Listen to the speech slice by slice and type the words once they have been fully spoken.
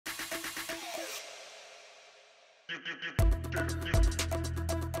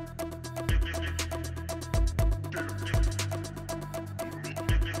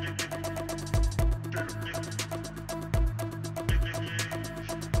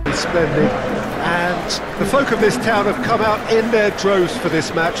Splendid, and the folk of this town have come out in their droves for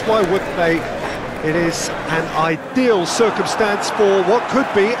this match. Why wouldn't they? It is an ideal circumstance for what could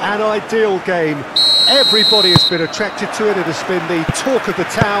be an ideal game. Everybody has been attracted to it. It has been the talk of the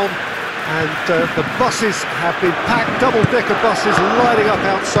town, and the buses have been packed, double-decker buses lining up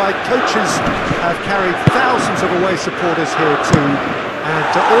outside. Coaches have carried thousands of away supporters here too, and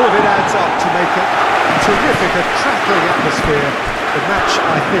all of it adds up to make it a terrific, crackling atmosphere. The match,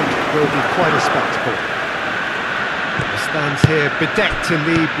 I think, will be quite a spectacle. Stands here bedecked in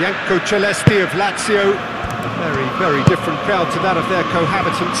the Bianco Celesti of Lazio. A very, very different crowd to that of their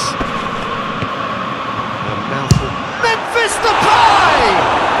cohabitants. And now for Memphis Depay!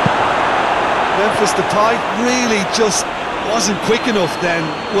 Memphis Depay really just wasn't quick enough then.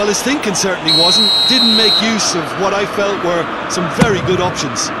 Well, his thinking certainly wasn't. Didn't make use of what I felt were some very good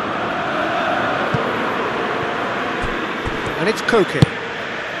options. And it's Koke.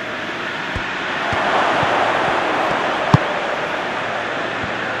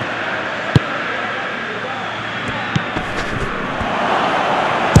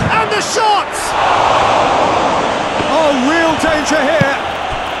 And the shot! Oh, real danger here.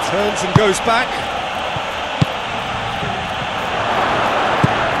 Turns and goes back.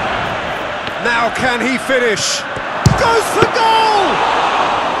 Now can he finish? Goes for goal!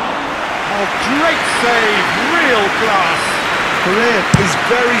 Oh, great save, real class. Correa is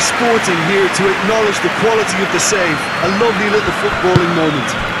very sporting here to acknowledge the quality of the save. A lovely little footballing moment.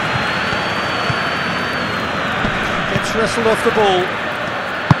 Gets wrestled off the ball.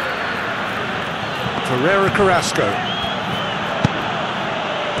 Ferreira Carrasco.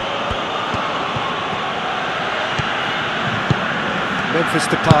 Memphis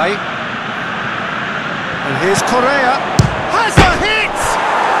Depay. And here's Correa. Has a hit!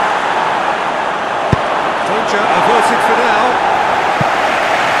 Danger averted for now.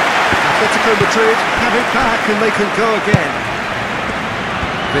 Atletico Madrid have it back and they can go again.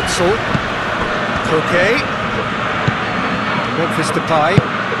 Witsel. Koke. Memphis Depay.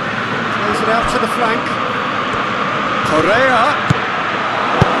 Plays it out to the flank. Correa.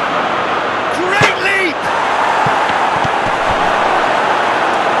 Great leap!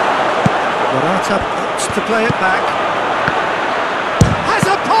 Morata opts to play it back. Has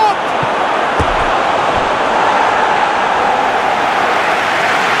a pop!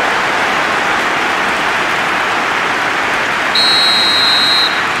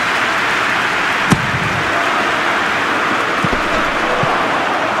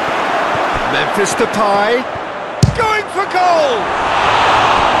 Memphis Depay, going for goal!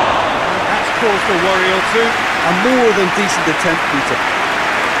 That's caused a worry or two. A more than decent attempt, Peter.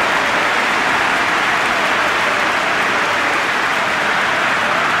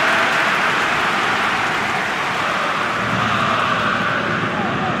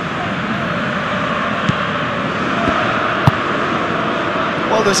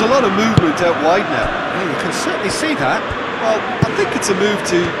 Well, there's a lot of movement out wide now. Yeah, you can certainly see that. Well, I think it's a move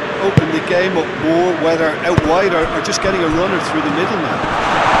to open the game up more, whether out wide or just getting a runner through the middle now.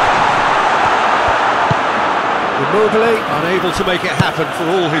 Immobile unable to make it happen for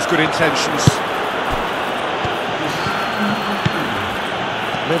all his good intentions.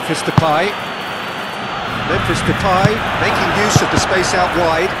 Memphis Depay. Memphis Depay making use of the space out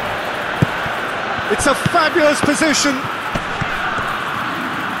wide. It's a fabulous position.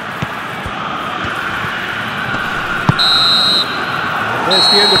 There's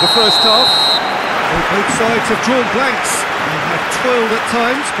the end of the first half. Both sides have drawn blanks. They have toiled at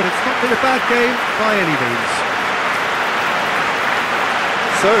times, but it's not been a bad game by any means.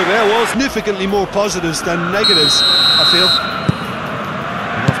 So there was significantly more positives than negatives, I feel.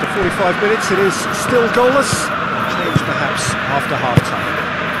 And after 45 minutes, it is still goalless. Change perhaps after half-time.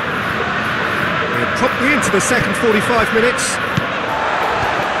 We're promptly into the second 45 minutes.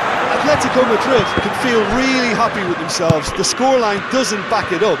 Atletico Madrid can feel really happy with themselves. The scoreline doesn't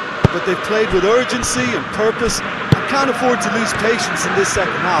back it up, but they've played with urgency and purpose and can't afford to lose patience in this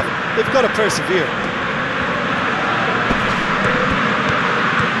second half. They've got to persevere.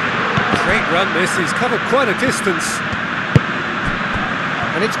 Great run this, he's covered quite a distance.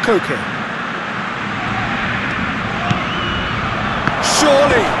 And it's Koke.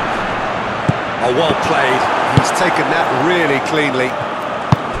 Surely! Oh, well played. He's taken that really cleanly.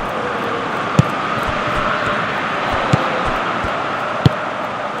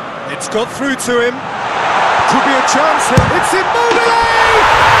 It's got through to him. Could be a chance here. It's Immobile!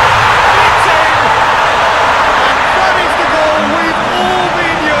 It's in! And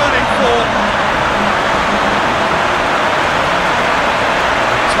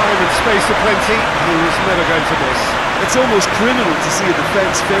aplenty, he was never going to miss. It's almost criminal to see a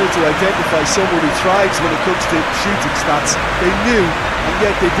defence fail to identify someone who thrives when it comes to shooting stats. They knew, and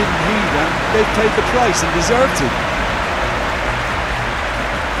yet they didn't heed, and they've paid the price and deserved to.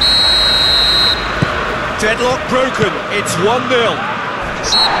 Deadlock broken, it's 1-0.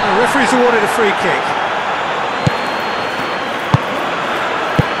 The referee's awarded a free kick.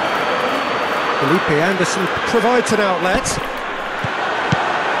 Felipe Anderson provides an outlet.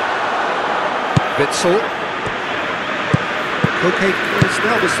 Witsel. Koke is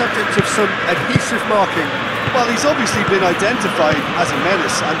now the subject of some adhesive marking. Well, he's obviously been identified as a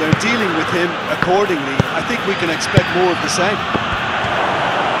menace, and they're dealing with him accordingly. I think we can expect more of the same.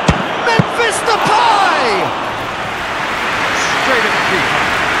 Memphis Depay! Straight at the keeper.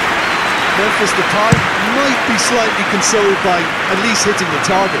 Memphis Depay might be slightly consoled by at least hitting the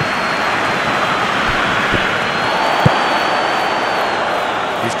target.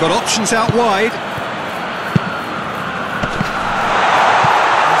 He's got options out wide.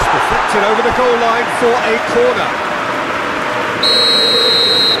 Over the goal line for a corner.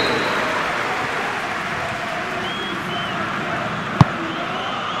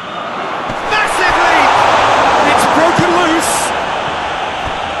 Massive lead! It's broken loose.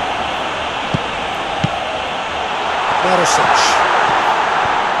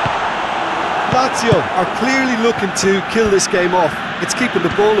 Lazio are clearly looking to kill this game off. It's keeping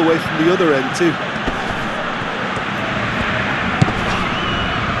the ball away from the other end too.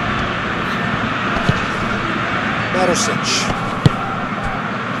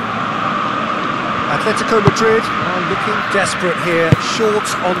 Atletico Madrid are looking desperate here, short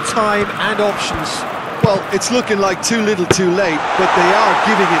on time and options. Well, it's looking like too little too late, but they are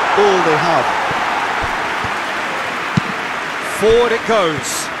giving it all they have. Forward it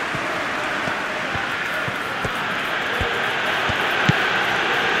goes.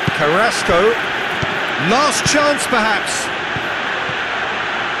 Carrasco, last chance perhaps.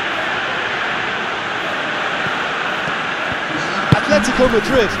 Atletico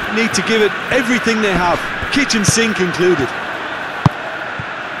Madrid need to give it everything they have, kitchen sink included.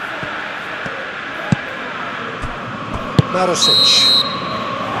 Marosic.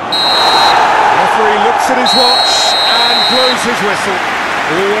 Referee looks at his watch and blows his whistle.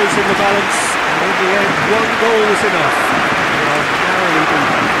 Always in the balance, and in the end, one goal was enough. They are narrowly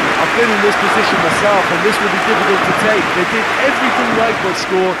beaten. I've been in this position myself, and this will be difficult to take. They did everything right but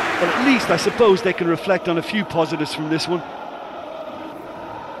score, but at least I suppose they can reflect on a few positives from this one.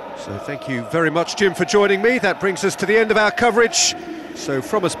 So thank you very much, Jim, for joining me. That brings us to the end of our coverage. So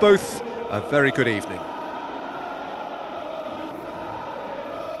from us both, a very good evening.